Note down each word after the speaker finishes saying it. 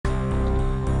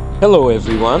Hello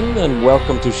everyone and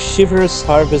welcome to Shivers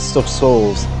Harvest of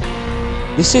Souls.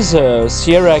 This is a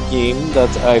Sierra game that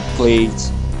I played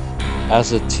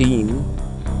as a team.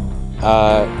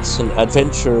 It's an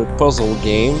adventure puzzle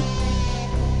game.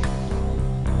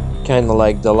 Kinda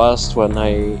like the last one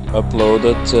I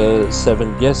uploaded,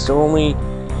 7 guests only.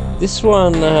 This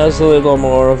one has a little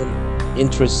more of an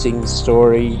interesting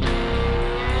story,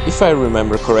 if I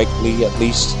remember correctly at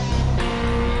least.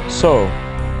 So,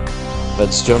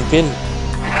 let's jump in.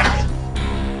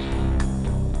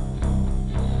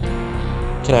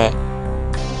 Can I?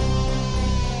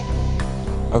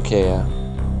 Okay,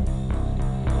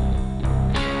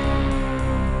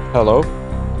 hello?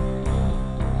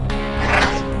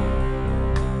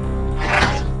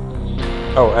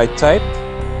 Oh, I type?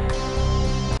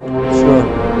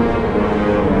 Sure.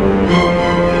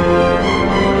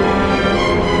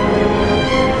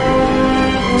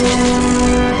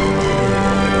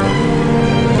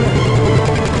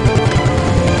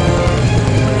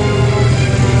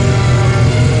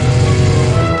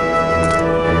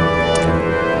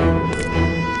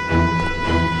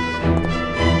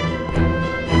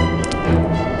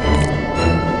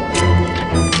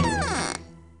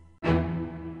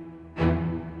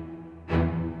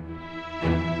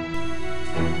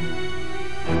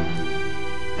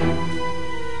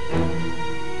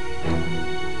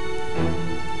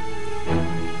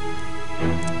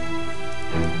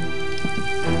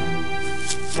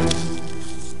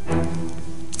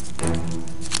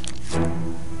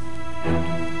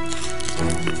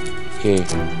 Okay.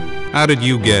 How did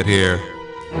you get here?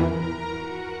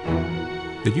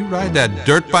 Did you ride that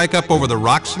dirt bike up over the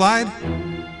rock slide?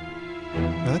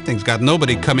 Well, that thing's got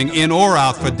nobody coming in or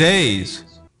out for days.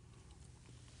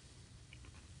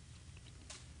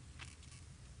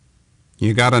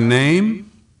 You got a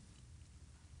name?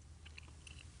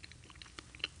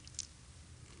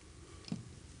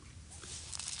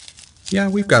 Yeah,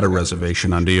 we've got a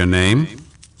reservation under your name.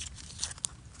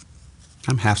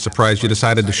 I'm half surprised you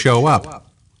decided to show up.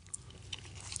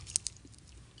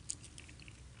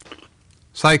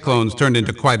 Cyclone's turned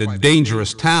into quite a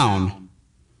dangerous town.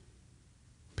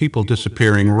 People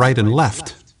disappearing right and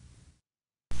left.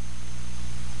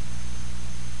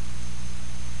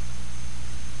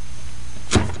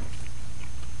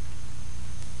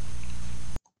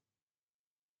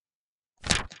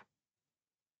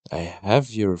 I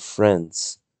have your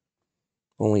friends.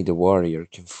 Only the warrior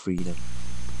can free them.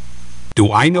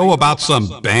 Do I know about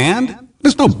some band?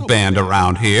 There's no band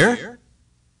around here.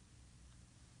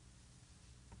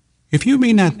 If you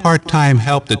mean that part-time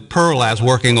help that Pearl has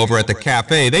working over at the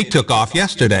cafe, they took off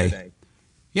yesterday.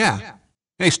 Yeah,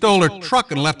 they stole her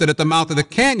truck and left it at the mouth of the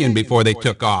canyon before they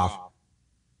took off.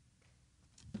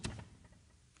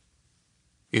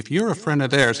 If you're a friend of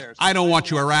theirs, I don't want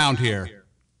you around here.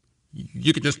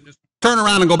 You can just turn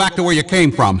around and go back to where you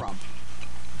came from.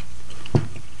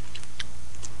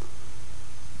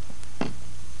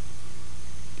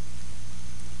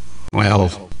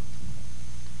 Well,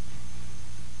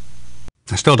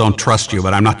 I still don't trust you,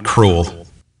 but I'm not cruel.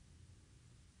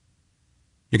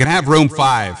 You can have room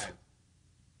 5,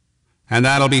 and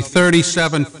that'll be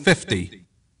 $37.50.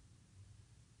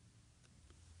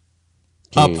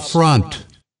 Up front.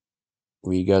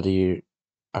 We got here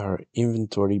our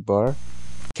inventory bar.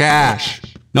 Cash,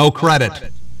 no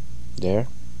credit. There.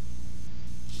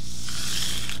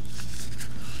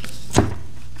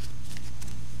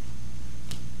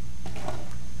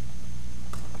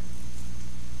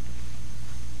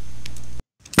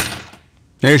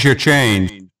 Here's your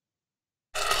change.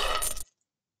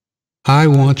 I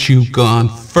want you gone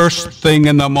first thing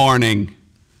in the morning.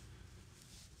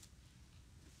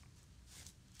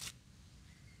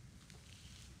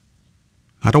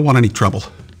 I don't want any trouble.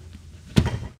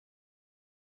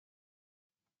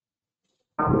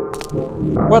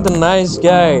 What a nice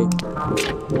guy.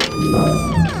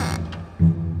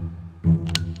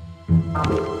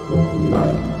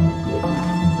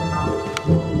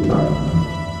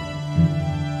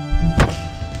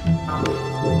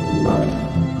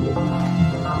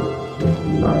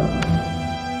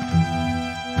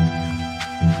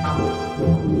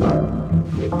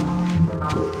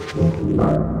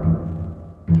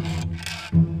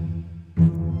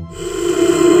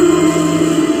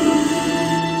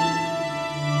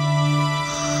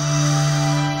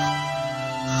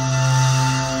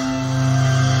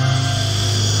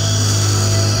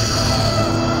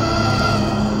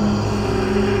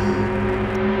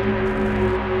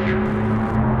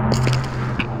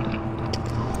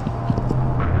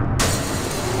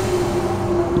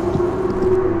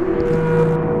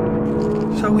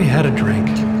 So we had a drink.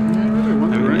 I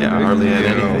mean, yeah, hardly had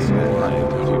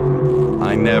anything.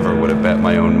 I never would have bet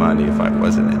my own money if I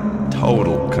wasn't in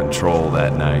total control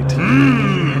that night.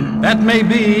 That may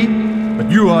be, but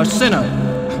you are a sinner.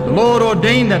 The Lord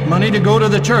ordained that money to go to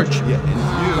the church.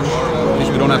 At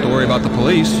least we don't have to worry about the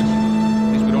police.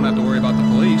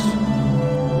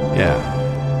 Yeah.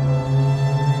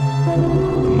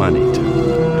 The money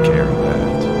took care of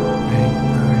that.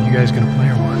 Hey, are you guys gonna play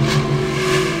or what?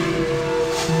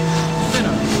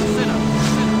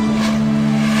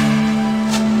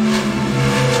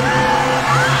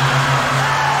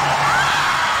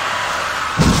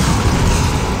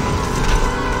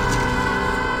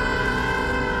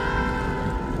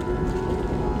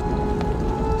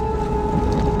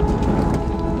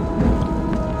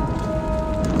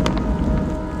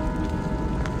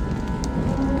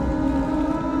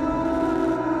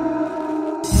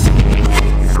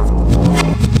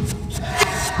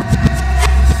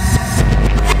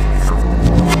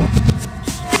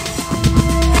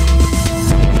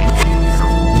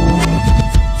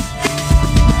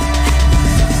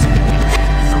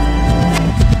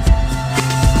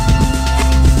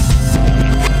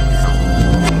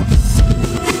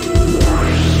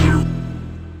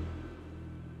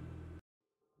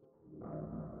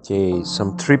 Okay,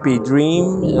 some trippy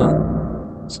dream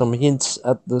and some hints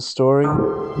at the story.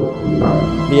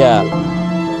 Yeah,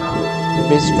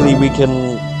 basically we can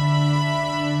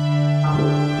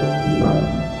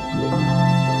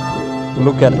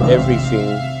look at everything.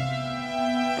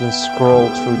 You can scroll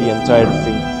through the entire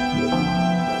thing.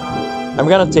 I'm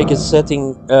gonna take a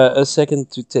second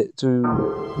to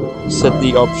set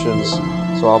the options,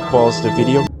 so I'll pause the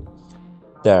video.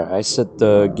 There, I set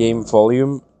the game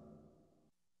volume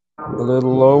a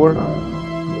little lower.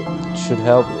 It should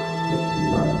help.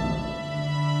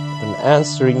 An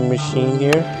answering machine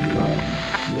here.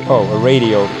 Oh, a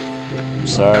radio.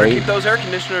 Sorry. Keep those air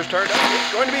conditioners turned up.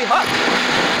 It's going to be hot.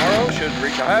 Tomorrow should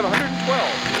reach a high of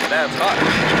 112. That's hot.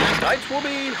 Nights will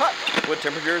be hot, with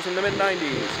temperatures in the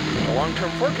mid-90s. The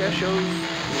long-term forecast shows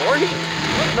more heat,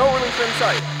 with no relief in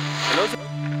sight.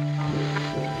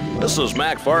 This is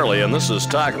Mac Farley, and this is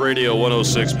Talk Radio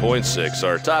 106.6.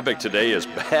 Our topic today is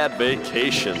bad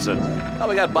vacations, and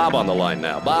we got Bob on the line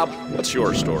now. Bob, what's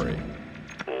your story?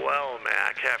 Well,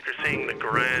 Mac, after seeing the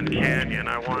Grand Canyon,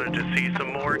 I wanted to see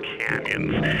some more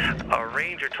canyons. A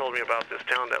ranger told me about this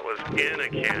town that was in a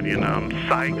canyon,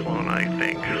 Cyclone, I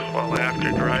think. Well, after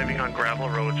driving on gravel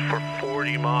roads for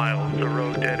 40 miles, the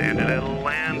road dead-ended at a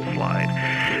landslide.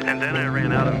 And then I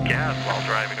ran out of gas while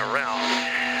driving around.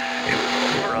 It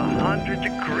was over 100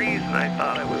 degrees, and I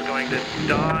thought I was going to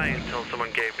die until someone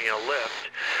gave me a lift.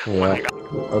 Yeah,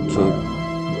 okay.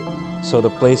 So the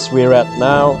place we're at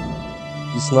now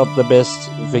is not the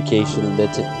best vacation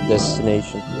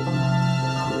destination.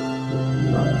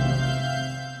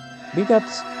 We got...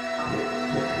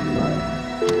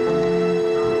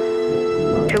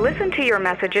 To listen to your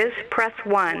messages, press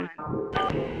 1.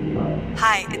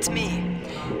 Hi, it's me.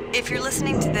 If you're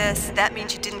listening to this, that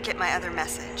means you didn't get my other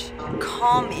message.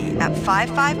 Call me at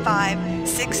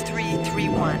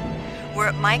 555-6331. We're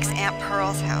at Mike's Aunt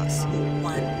Pearl's house,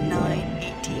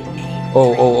 19188.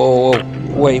 Oh.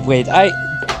 Wait. I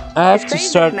have to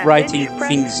start writing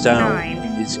things down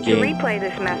in this game. To replay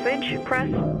this message, press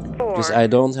 4. Because I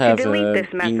don't have to delete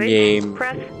this message, in-game...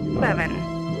 press 7.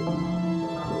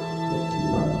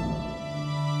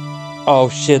 Oh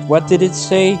shit, what did it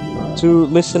say? To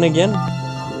listen again?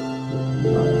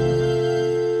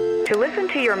 To listen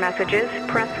to your messages,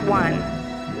 press 1.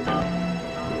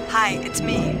 Hi, it's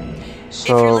me. So, if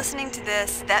you're listening to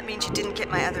this, that means you didn't get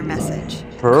my other message.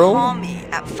 Pearl? Call me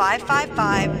at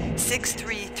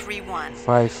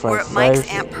 555-6331. We're at Mike's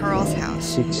Aunt Pearl's house.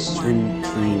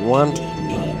 6331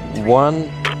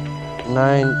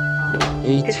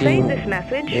 1918. To save this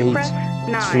message, press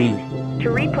 9. To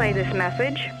replay this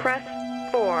message, press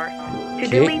 4. To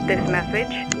delete this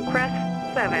message, press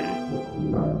 7.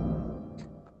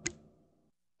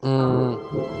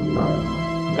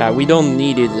 We don't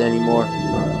need it anymore.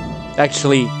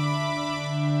 Actually,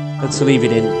 let's leave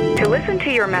it in. To listen to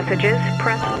your messages,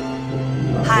 press...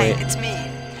 Hi, it's me.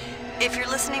 If you're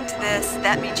listening to this,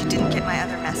 that means you didn't get my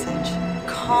other message.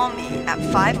 Call me at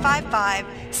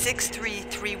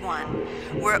 555-6331.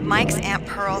 We're at Mike's Aunt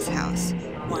Pearl's house,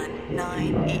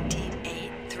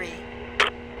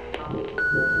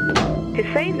 1918883. To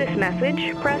save this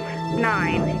message, press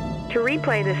 9. To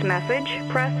replay this message,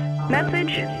 press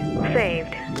message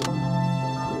saved.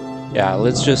 Yeah,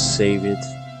 let's just save it.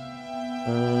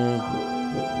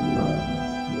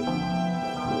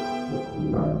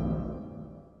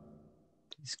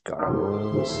 These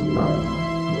gargoyles.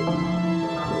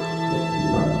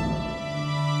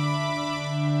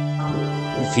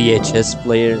 VHS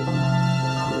player.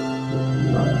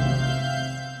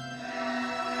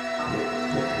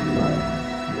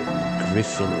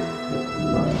 Griffin.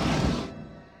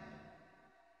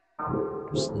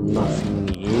 There's nothing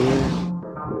here.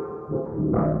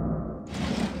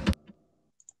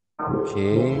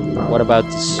 Okay. What about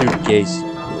the suitcase?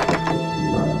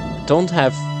 Don't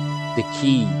have the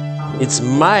key. It's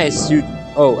my suit.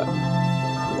 Oh,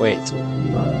 wait.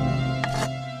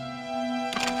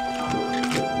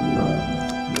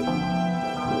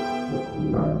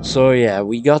 So yeah,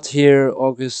 we got here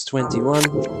August 21,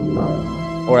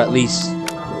 or at least.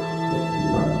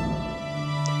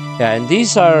 Yeah, and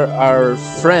these are our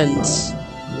friends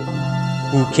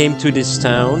who came to this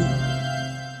town.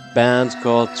 Band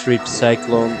called Trip To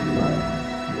Cyclone.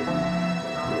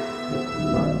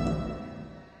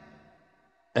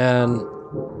 And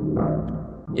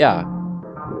yeah,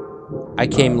 I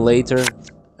came later,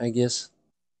 I guess.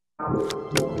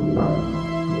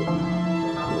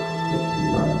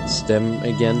 It's them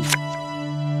again.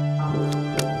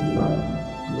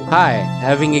 Hi,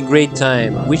 having a great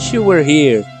time. Wish you were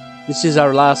here. This is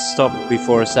our last stop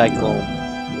before Cyclone.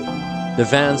 The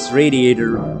van's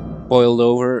radiator boiled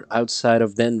over outside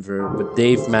of Denver, but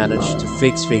Dave managed to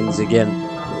fix things again.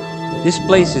 This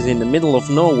place is in the middle of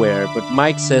nowhere, but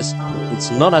Mike says it's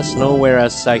not as nowhere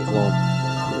as Cyclone.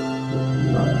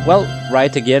 Well,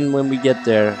 right again when we get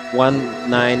there.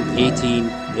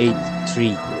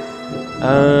 191883.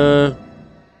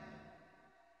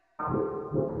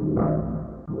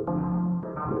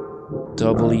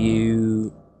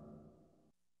 W.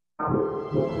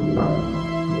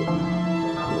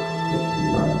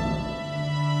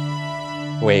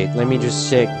 Wait, let me just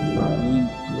check. E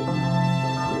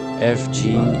F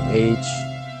G H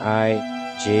I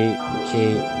J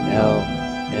K L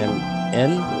M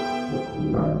N.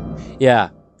 Yeah,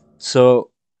 so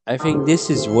I think this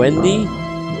is Wendy.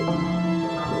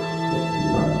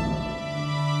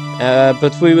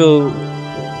 But we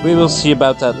will see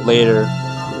about that later.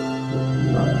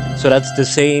 So that's the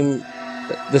same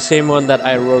one that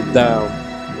I wrote down.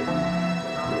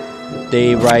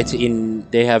 They write in,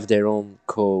 they have their own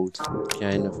code,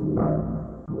 kind of.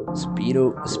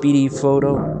 Speedy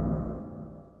photo.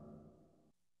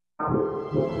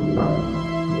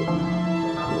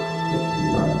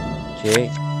 Okay.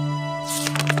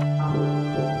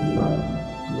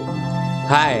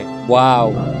 Hi,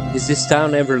 wow. Is this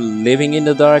town ever living in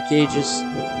the dark ages?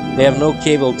 They have no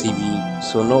cable TV,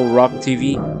 so no rock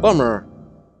TV. Bummer.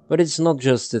 But it's not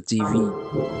just the TV.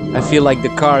 I feel like the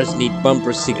cars need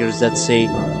bumper stickers that say,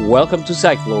 "Welcome to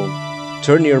Cyclone.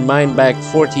 Turn your mind back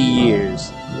 40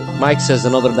 years. Mike says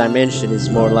another dimension is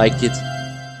more like it.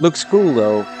 Looks cool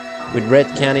though, with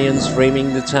red canyons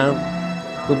framing the town.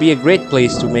 Will be a great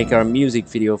place to make our music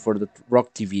video for the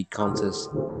Rock TV contest,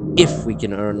 if we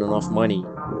can earn enough money.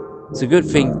 It's a good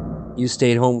thing you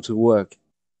stayed home to work.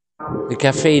 The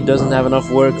cafe doesn't have enough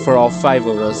work for all 5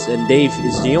 of us, and Dave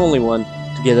is the only one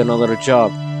to get another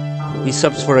job. He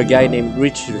subs for a guy named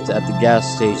Richard at the gas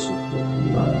station.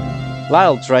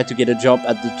 Lyle tried to get a job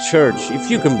at the church, if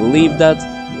you can believe that.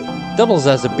 Doubles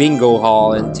as a bingo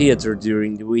hall and theater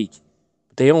during the week.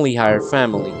 But they only hire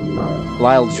family.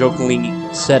 Lyle jokingly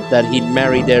said that he'd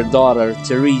marry their daughter,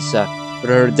 Teresa, but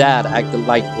her dad acted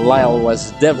like Lyle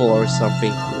was the devil or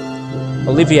something.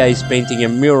 Olivia is painting a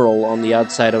mural on the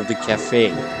outside of the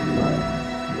cafe.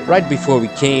 Right before we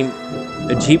came,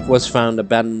 a jeep was found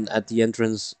abandoned at the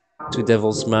entrance to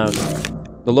Devil's Mouth,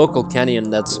 the local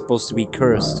canyon that's supposed to be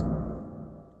cursed.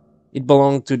 It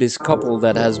belonged to this couple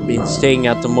that has been staying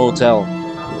at the motel.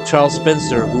 Charles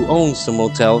Spencer, who owns the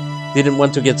motel, didn't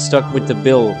want to get stuck with the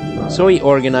bill, so he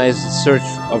organized a search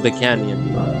of the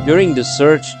canyon. During the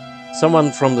search,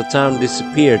 someone from the town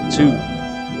disappeared too.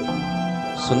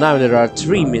 So now there are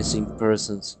 3 missing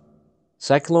persons.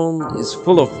 Cyclone is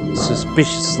full of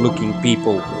suspicious looking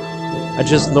people. I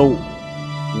just know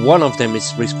one of them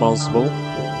is responsible.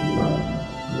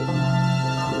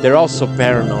 They're also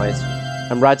paranoid.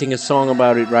 I'm writing a song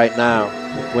about it right now.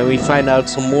 When we find out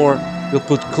some more, we'll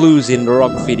put clues in the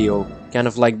rock video, kind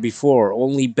of like before,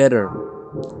 only better.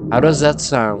 How does that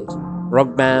sound?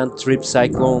 Rock band Trip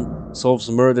Cyclone solves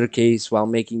murder case while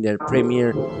making their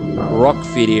premiere rock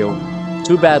video.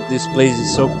 Too bad this place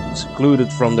is so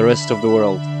secluded from the rest of the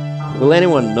world. Will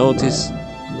anyone notice?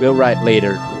 We'll write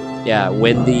later. Yeah,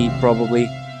 Wendy probably.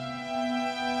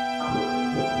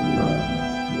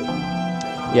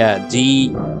 Yeah,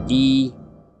 D, E,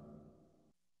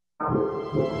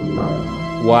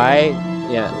 Y,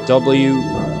 yeah, W,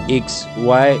 X,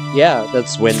 Y, yeah,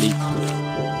 that's Wendy.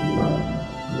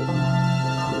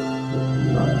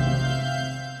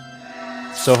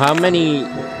 So how many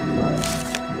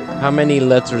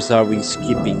letters are we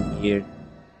skipping here?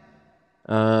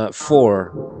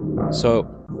 4. So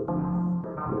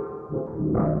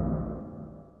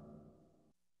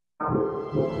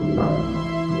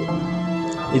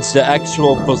it's the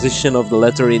actual position of the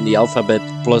letter in the alphabet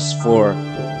plus 4.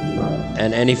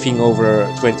 And anything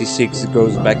over 26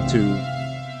 goes back to...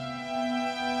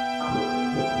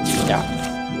 Yeah.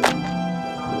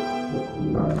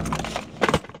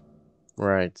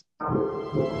 Right.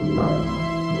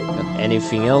 Got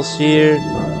anything else here?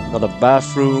 Not a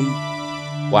bathroom.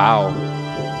 Wow.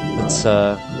 It's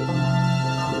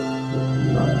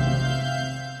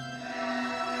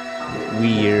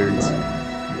weird.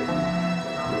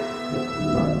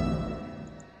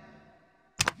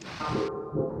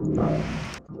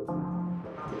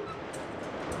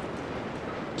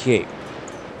 Okay.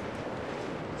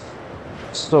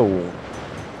 So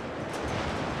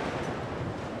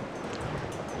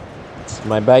it's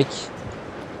my bike.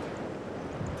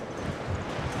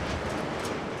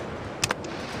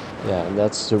 Yeah,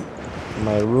 that's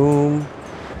my room.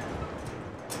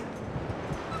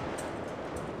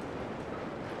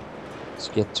 Let's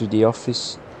get to the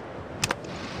office.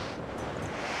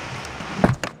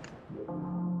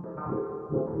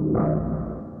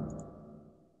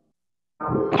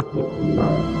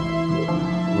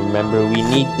 Remember, we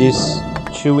need this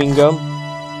chewing gum.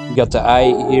 We got the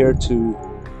eye here to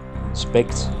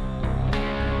inspect.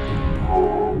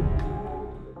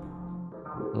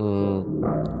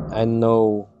 I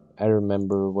know, I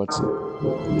remember what's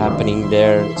happening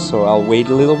there, so I'll wait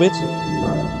a little bit.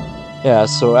 Yeah,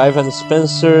 so Ivan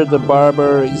Spencer, the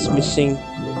barber, is missing.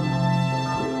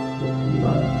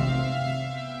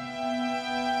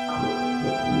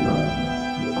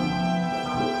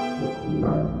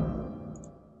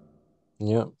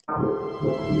 Yeah.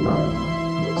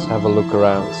 Let's have a look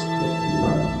around.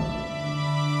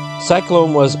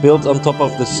 Cyclone was built on top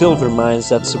of the silver mines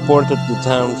that supported the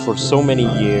town for so many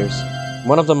years.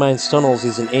 One of the mine's tunnels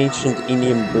is an ancient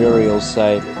Indian burial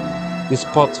site. This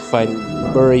spot, found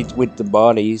buried with the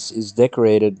bodies, is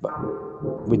decorated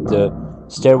with the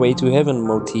Stairway to Heaven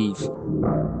motif,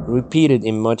 repeated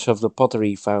in much of the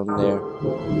pottery found there.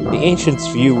 The ancients'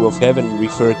 view of heaven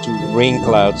referred to rain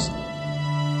clouds,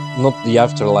 not the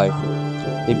afterlife.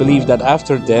 They believe that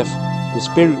after death, the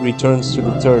spirit returns to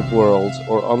the third world,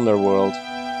 or underworld.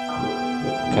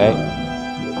 Okay.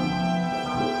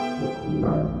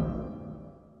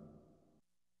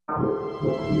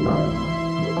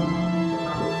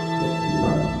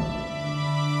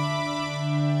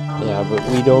 Yeah, but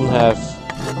we don't have...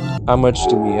 How much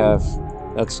do we have?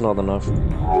 That's not enough.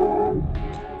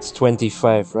 It's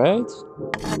 25, right?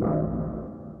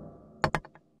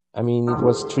 I mean, it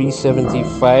was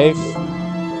 375.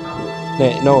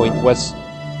 No, it was...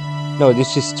 No,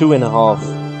 this is 2.5.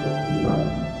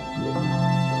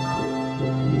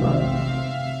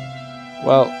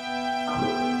 Well,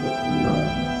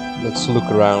 let's look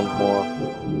around more.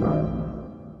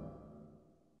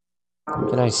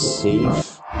 Can I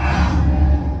save?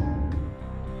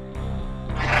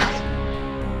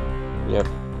 Yep.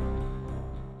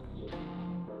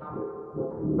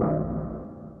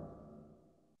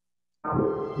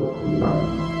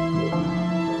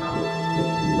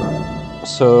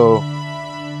 So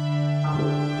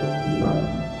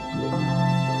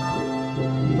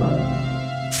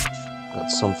got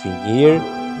something here.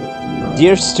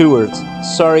 Dear Stuart,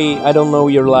 sorry I don't know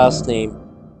your last name.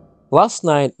 Last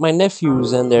night my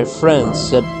nephews and their friends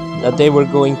said that they were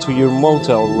going to your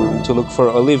motel room to look for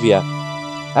Olivia.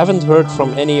 Haven't heard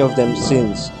from any of them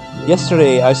since.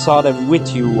 Yesterday I saw them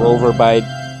with you over by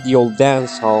the old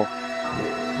dance hall.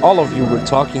 All of you were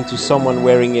talking to someone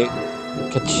wearing a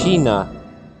Kachina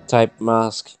type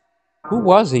mask. Who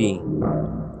was he?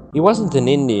 He wasn't an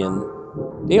Indian.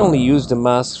 They only used the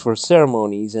masks for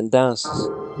ceremonies and dances.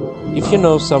 If you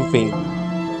know something,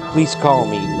 please call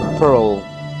me. Pearl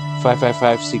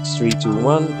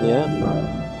 555-6321, yeah.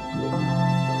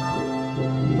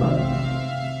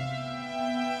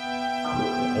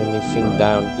 Anything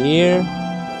down here?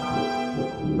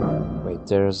 Wait,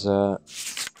 there's a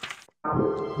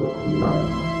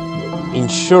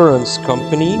insurance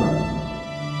company.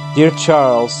 Dear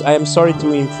Charles, I am sorry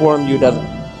to inform you that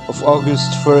of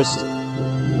August 1st,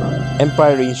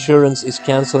 Empire Insurance is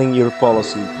cancelling your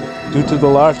policy. Due to the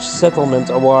large settlement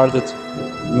awarded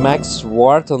Max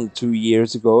Wharton 2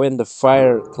 years ago and the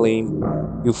fire claim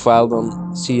you filed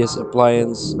on CS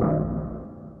Appliance,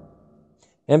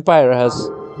 Empire has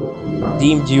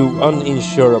deemed you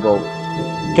uninsurable.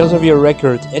 Because of your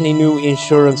record, any new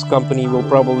insurance company will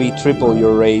probably triple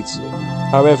your rates.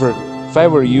 However, if I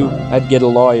were you, I'd get a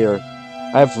lawyer.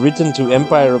 I have written to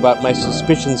Empire about my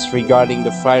suspicions regarding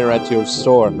the fire at your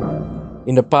store.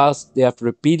 In the past, they have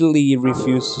repeatedly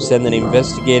refused to send an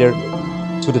investigator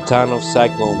to the town of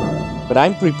Cyclone, but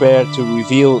I'm prepared to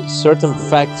reveal certain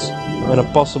facts and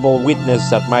a possible witness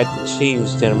that might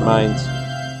change their minds.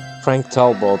 Frank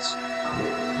Talbot.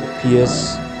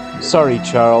 P.S. Sorry,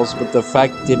 Charles, but the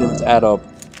fact didn't add up.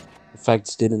 The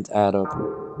facts didn't add up.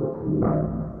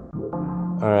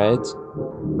 Alright.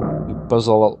 We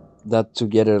puzzle that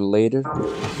together later.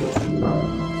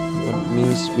 That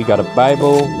means we got a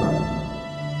Bible.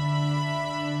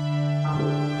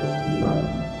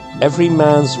 Every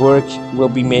man's work will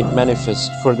be made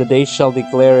manifest, for the day shall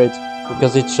declare it,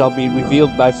 because it shall be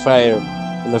revealed by fire,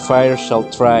 and the fire shall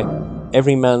try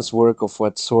every man's work of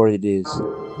what sort it is.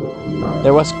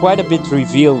 There was quite a bit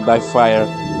revealed by fire,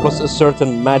 plus a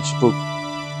certain matchbook,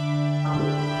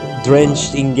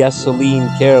 drenched in gasoline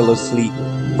carelessly,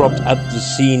 propped at the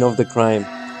scene of the crime.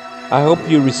 I hope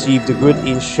you received a good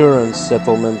insurance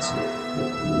settlement.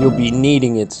 You'll be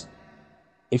needing it,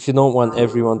 if you don't want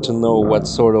everyone to know what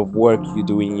sort of work you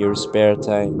do in your spare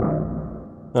time.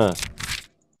 Huh.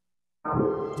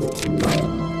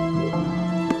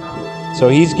 So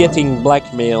he's getting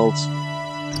blackmailed,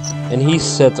 and he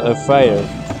set a fire.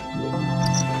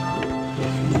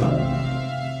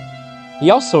 He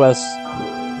also has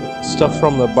stuff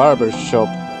from the barber shop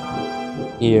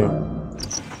here.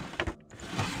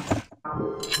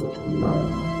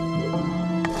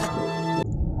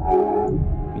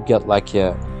 We got like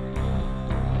a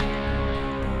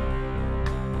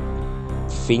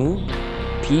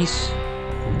piece.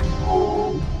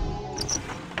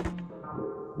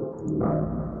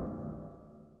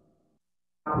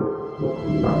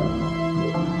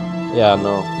 Yeah,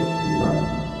 no.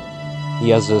 He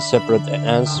has a separate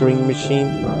answering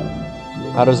machine.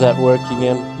 How does that work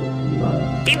again?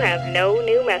 You have no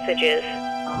new messages.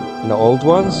 The old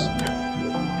ones?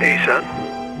 Hey, son.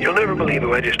 You'll never believe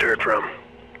who I just heard from.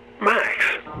 Max.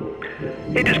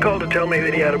 He just called to tell me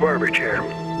that he had a barber chair.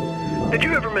 Did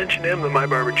you ever mention to him that my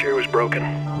barber chair was broken?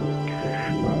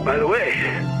 By the way,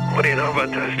 what do you know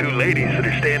about those two ladies that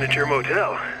are staying at your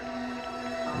motel?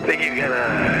 Think you can,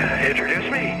 introduce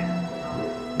me?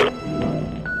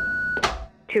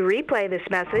 To replay this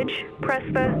message, press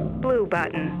the blue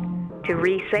button. To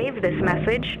resave this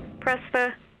message, press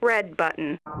the red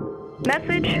button.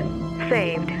 Message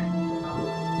saved.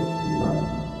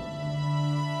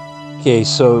 Okay,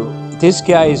 so this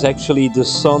guy is actually the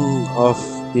son of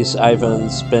this Ivan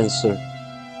Spencer.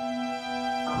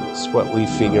 That's what we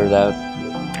figured out.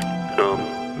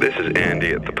 This is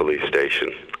Andy at the police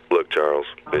station. Look, Charles,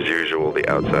 as usual, the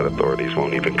outside authorities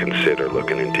won't even consider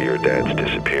looking into your dad's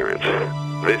disappearance.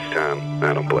 This time,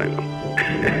 I don't blame them.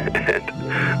 And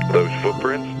those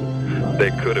footprints,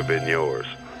 they could have been yours.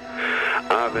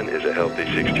 Ivan is a healthy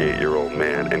 68-year-old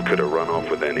man and could have run off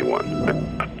with anyone.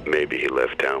 Maybe he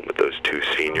left town with those two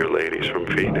senior ladies from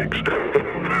Phoenix.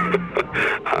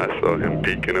 I saw him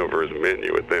peeking over his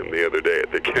menu with them the other day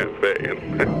at the cafe.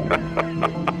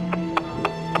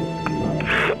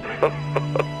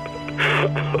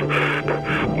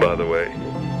 By the way,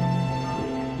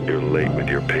 you're late with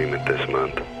your payment this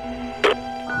month.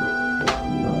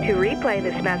 To replay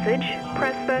this message,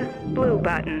 press the blue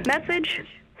button. Message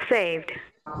saved.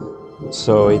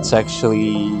 So it's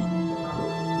actually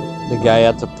the guy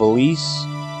at the police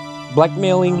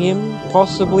blackmailing him,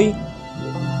 possibly?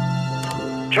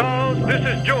 Charles, this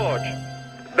is George.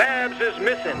 Babs is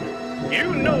missing.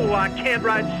 You know I can't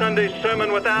write Sunday's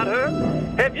sermon without her.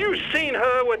 Have you seen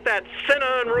her with that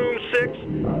sinner in room 6?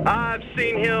 I've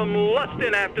seen him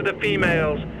lusting after the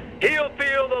females. He'll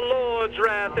feel the Lord's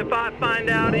wrath if I find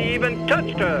out he even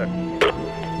touched her.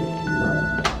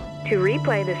 To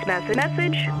replay this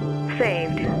message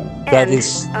saved. That End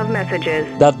is of messages.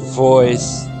 that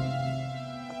voice.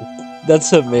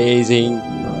 That's amazing.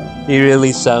 He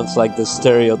really sounds like the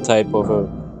stereotype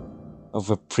of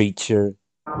a preacher.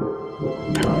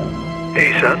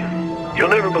 Hey, son. You'll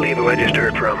never believe who I just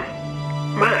heard from.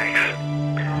 Max.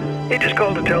 He just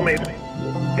called to tell me...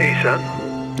 Hey, son.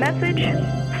 Message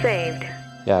saved.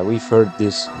 Yeah, we've heard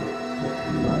this.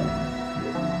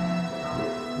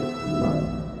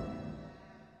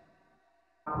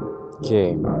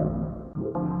 Okay.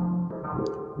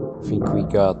 I think we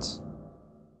got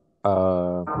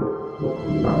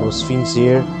most things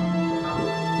here.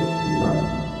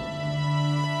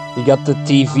 We got the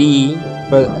TV,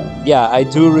 but yeah, I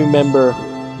do remember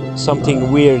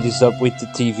something weird is up with the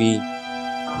TV.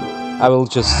 I will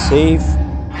just save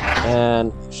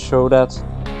and show that.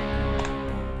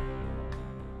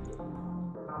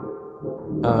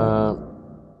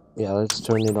 Yeah, let's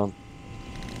turn it on.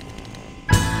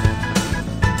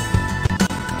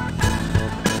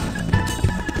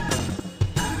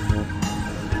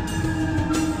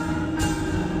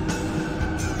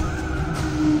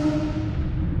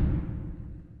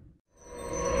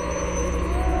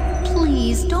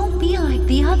 Please, don't be like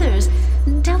the others.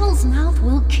 Devil's Mouth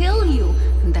will kill you.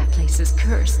 That place is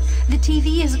cursed. The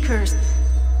TV is cursed.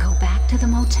 Go back to the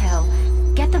motel.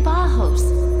 Get the Bauhaus.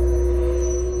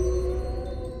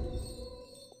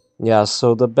 Yeah,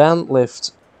 so the band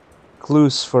left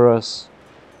clues for us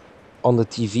on the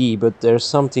TV, but there's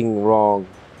something wrong.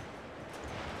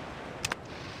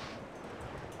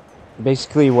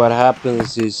 Basically what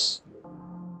happens is,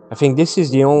 I think this is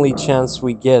the only chance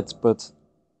we get, but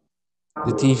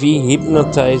the TV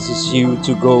hypnotizes you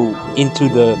to go into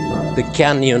the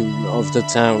canyon of the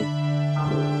town.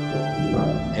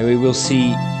 And we will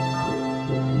see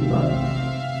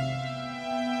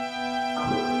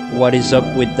what is up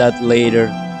with that later.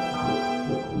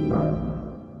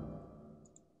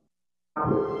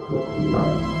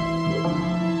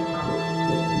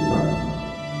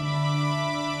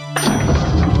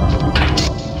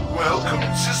 Welcome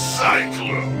to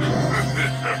Cyclone.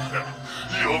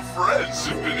 Your friends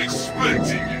have been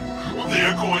expecting you.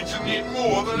 They're going to need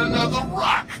more than another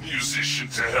rock musician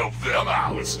to help them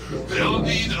out. They'll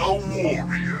need a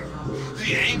warrior.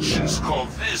 The ancients call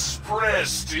this prayer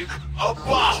stick a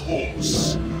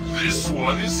Bauhaus. This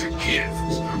one is a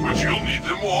gift, but you'll need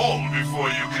them all before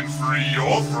you can free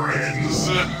your friends.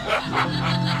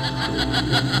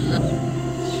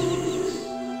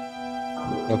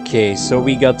 Okay, so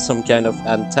we got some kind of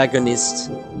antagonist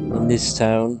in this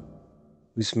town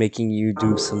who's making you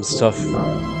do some stuff.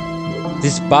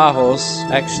 This Bauhaus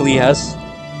actually has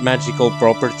magical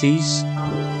properties.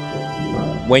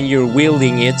 When you're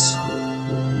wielding it,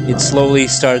 it slowly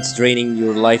starts draining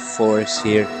your life force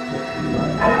here.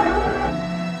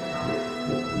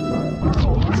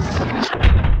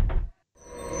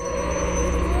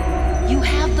 You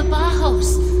have the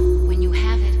Bauhaus. When you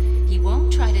have it, he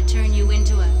won't try to turn you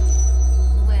into a...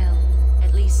 well,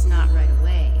 at least not right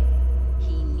away.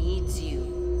 He needs you.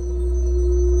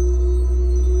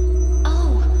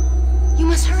 Oh, you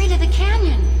must hurry to the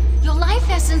canyon. Your life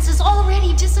essence is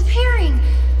already disappearing.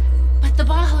 But the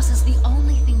Bauhaus is the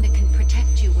only thing that can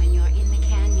protect you when you're in the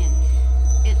canyon.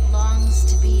 It longs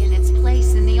to be in its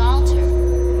place in the altar.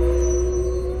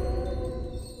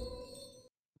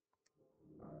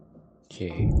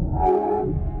 Okay.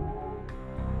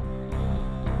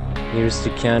 Here's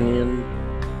the canyon.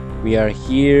 We are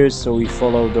here, so we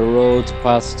follow the road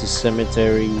past the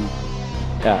cemetery.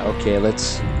 Yeah, okay,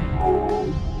 let's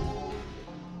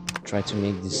try to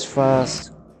make this fast.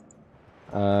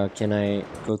 Can I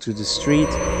go to the street?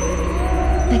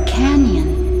 The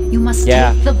canyon. You must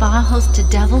take the Bauhaus to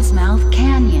Devil's Mouth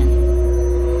Canyon.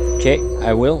 Okay,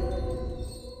 I will.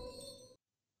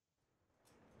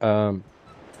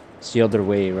 It's the other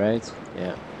way, right?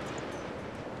 Yeah.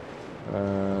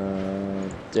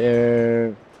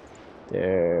 There.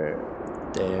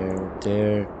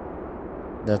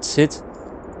 That's it.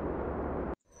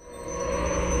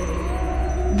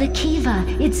 The Kiva,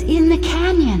 it's in the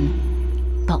canyon.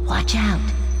 But watch out.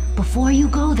 Before you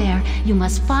go there, you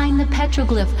must find the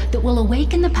petroglyph that will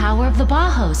awaken the power of the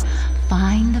Bauhaus.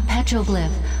 Find the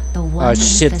petroglyph, the one Oh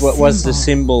shit, what was the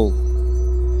symbol?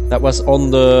 That was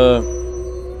on the...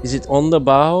 Is it on the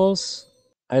Bauhaus?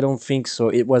 I don't think so.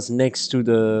 It was next to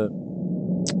the...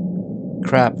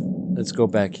 Crap. Let's go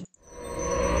back.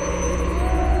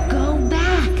 Go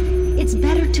back. It's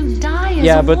better to die as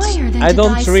yeah, a but warrior than I to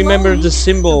don't die remember slowly. the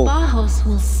symbol. The Bauhaus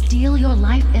will steal your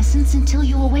life essence until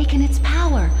you awaken its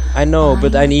power. I know,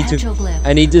 but I need to...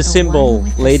 I need the symbol,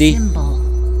 lady.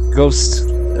 Ghost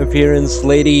appearance,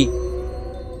 lady.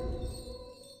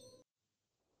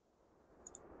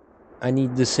 I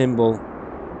need the symbol.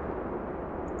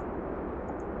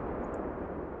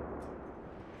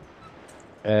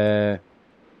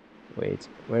 Wait,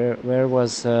 where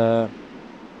was God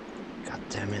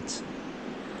damn it.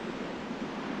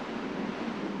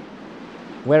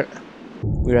 We're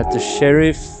at the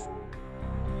sheriff.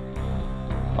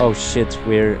 Oh shit,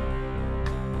 there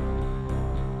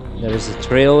is a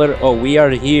trailer. Oh, we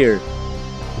are here.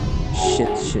 Shit.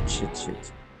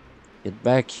 Get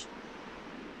back.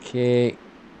 Okay.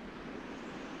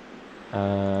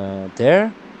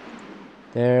 There.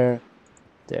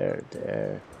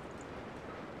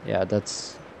 Yeah,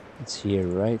 it's here,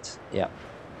 right? Yeah.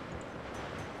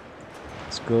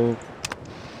 Let's go.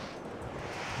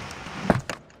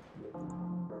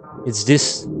 It's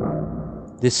this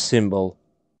symbol.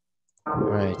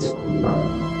 Right.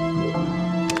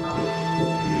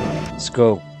 Let's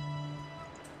go.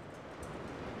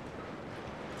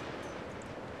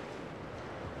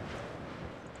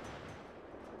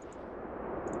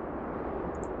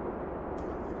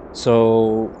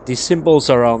 So these symbols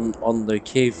are on the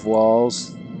cave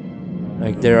walls.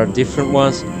 Like there are different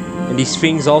ones. And these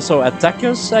things also attack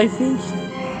us, I think.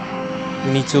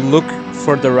 We need to look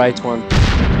for the right one.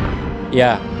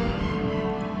 Yeah.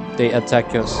 They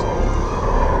attack us.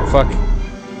 Fuck.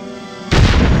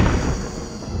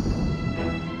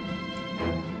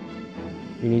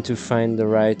 We need to find the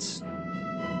right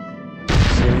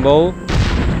symbol.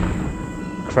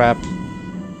 Crap.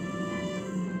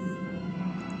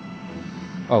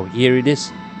 Oh, here it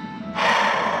is.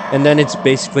 And then it's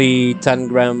basically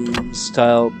tangram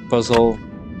style puzzle.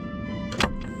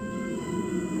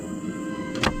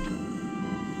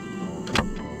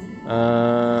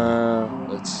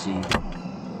 Let's see.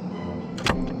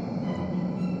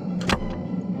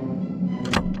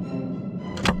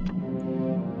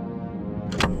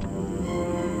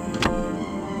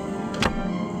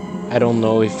 I don't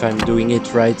know if I'm doing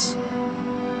it right.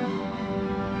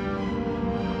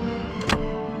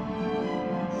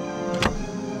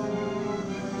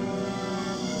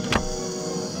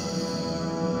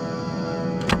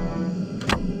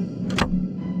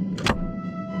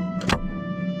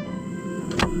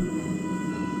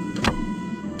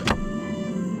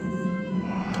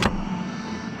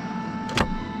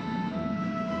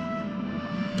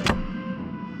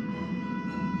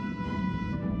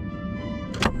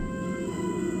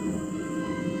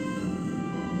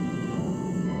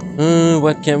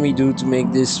 What can we do to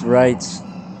make this right?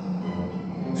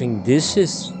 I think this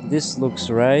looks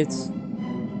right.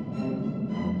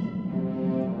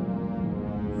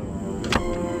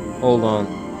 Hold on.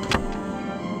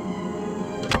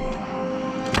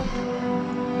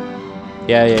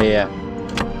 Yeah.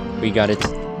 We got it.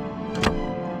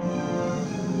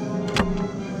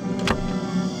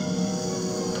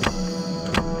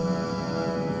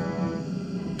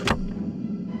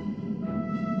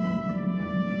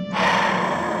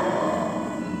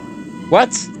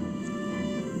 What?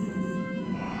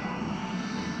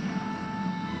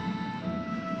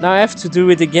 Now I have to do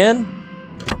it again?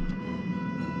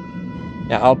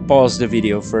 Yeah, I'll pause the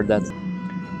video for that.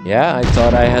 Yeah, I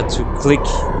thought I had to click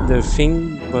the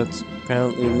thing, but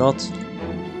apparently not.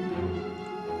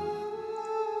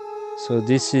 So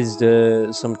this is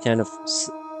some kind of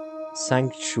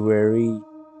sanctuary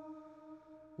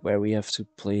where we have to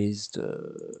place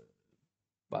the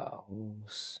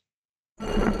bows.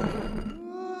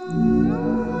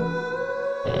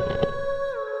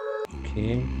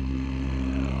 Okay.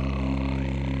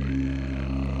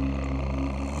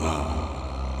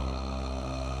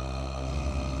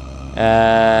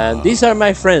 These are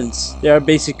my friends. They are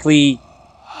basically,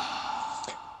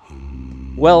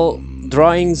 well,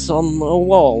 drawings on a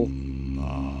wall.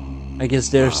 I guess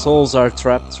their souls are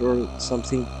trapped or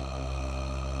something.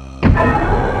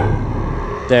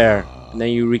 There. And then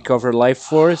you recover life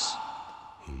force.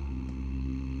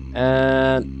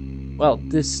 And, well,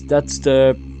 that's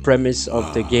the premise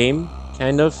of the game,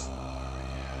 kind of.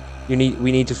 We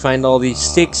need to find all these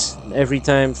sticks. Every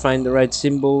time find the right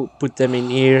symbol, put them in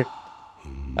here.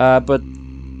 But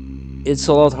it's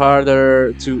a lot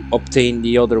harder to obtain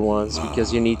the other ones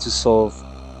because you need to solve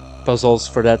puzzles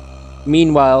for that.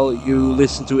 Meanwhile, you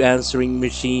listen to answering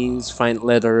machines, find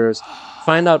letters,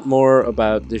 find out more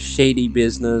about the shady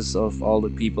business of all the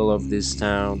people of this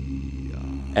town,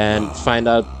 and find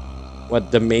out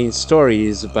what the main story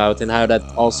is about and how that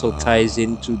also ties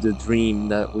into the dream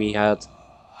that we had.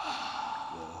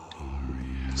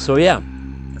 So yeah,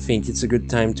 I think it's a good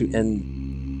time to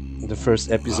end the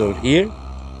first episode here.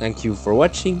 Thank you for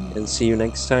watching and see you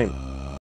next time.